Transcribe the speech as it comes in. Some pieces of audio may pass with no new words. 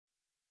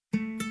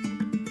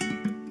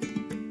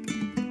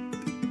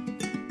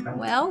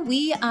Well,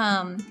 we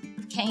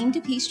came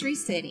to Peachtree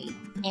City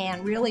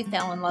and really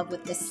fell in love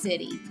with the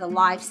city, the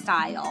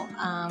lifestyle.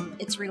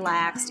 It's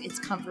relaxed, it's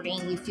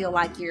comforting. You feel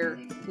like you're,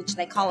 which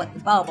they call it the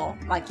bubble,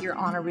 like you're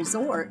on a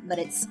resort, but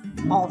it's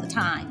all the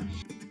time.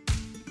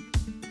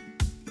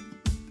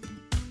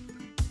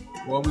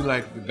 Well, we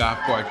like the golf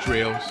cart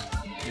trails.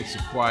 It's a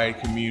quiet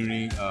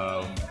community.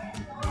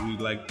 We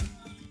like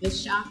The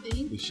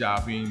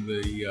shopping.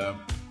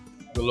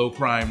 The low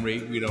crime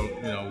rate. We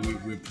don't,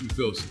 we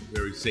feel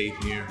very safe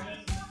here.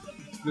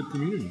 It's a good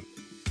community.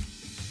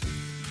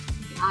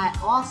 I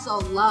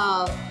also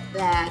love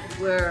that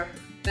we're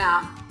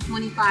about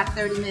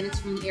 25-30 minutes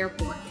from the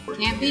airport.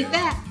 Can't beat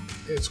that.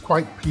 It's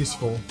quite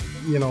peaceful,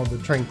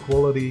 the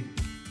tranquility,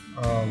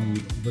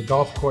 the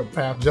golf court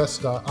path,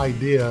 just the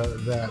idea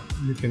that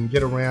you can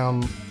get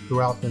around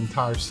throughout the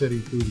entire city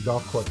through the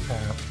golf court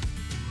path,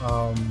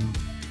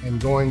 and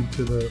going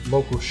to the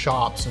local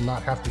shops and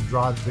not have to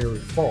drive very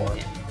far.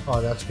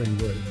 That's been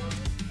good.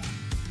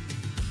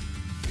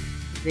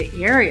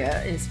 The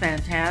area is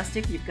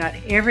fantastic. You've got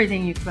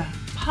everything you could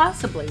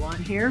possibly want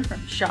here,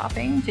 from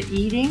shopping to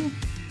eating,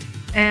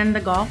 and the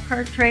golf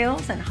cart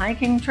trails and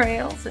hiking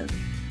trails,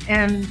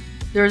 and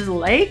there's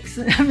lakes.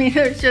 I mean,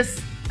 there's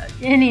just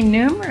any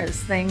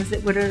numerous things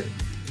that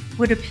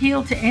would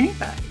appeal to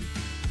anybody.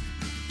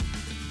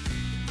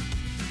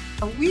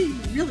 We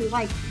really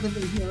like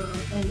living here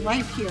and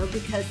life here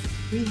because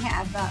we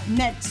have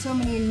met so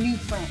many new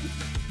friends,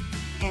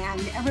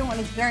 and everyone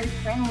is very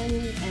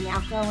friendly and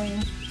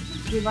outgoing.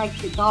 We like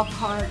the golf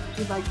cart,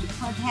 we like the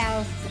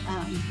clubhouse,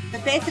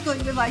 but basically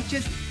we like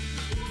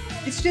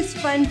it's just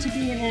fun to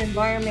be in an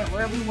environment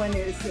where everyone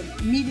is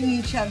meeting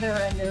each other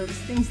and there's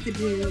things to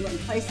do and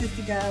places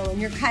to go,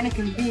 and you're kind of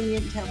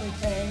convenient to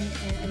everything,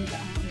 and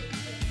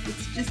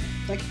it's just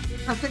like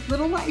perfect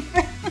little life.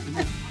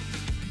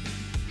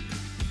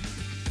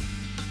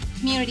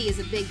 Community is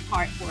a big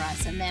part for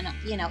us, and then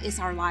it's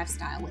our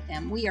lifestyle with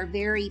them. We are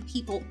very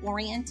people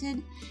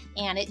oriented,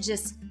 and it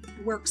just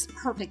works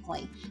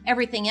perfectly.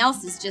 Everything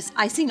else is just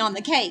icing on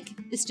the cake.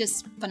 It's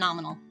just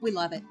phenomenal. We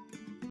love it.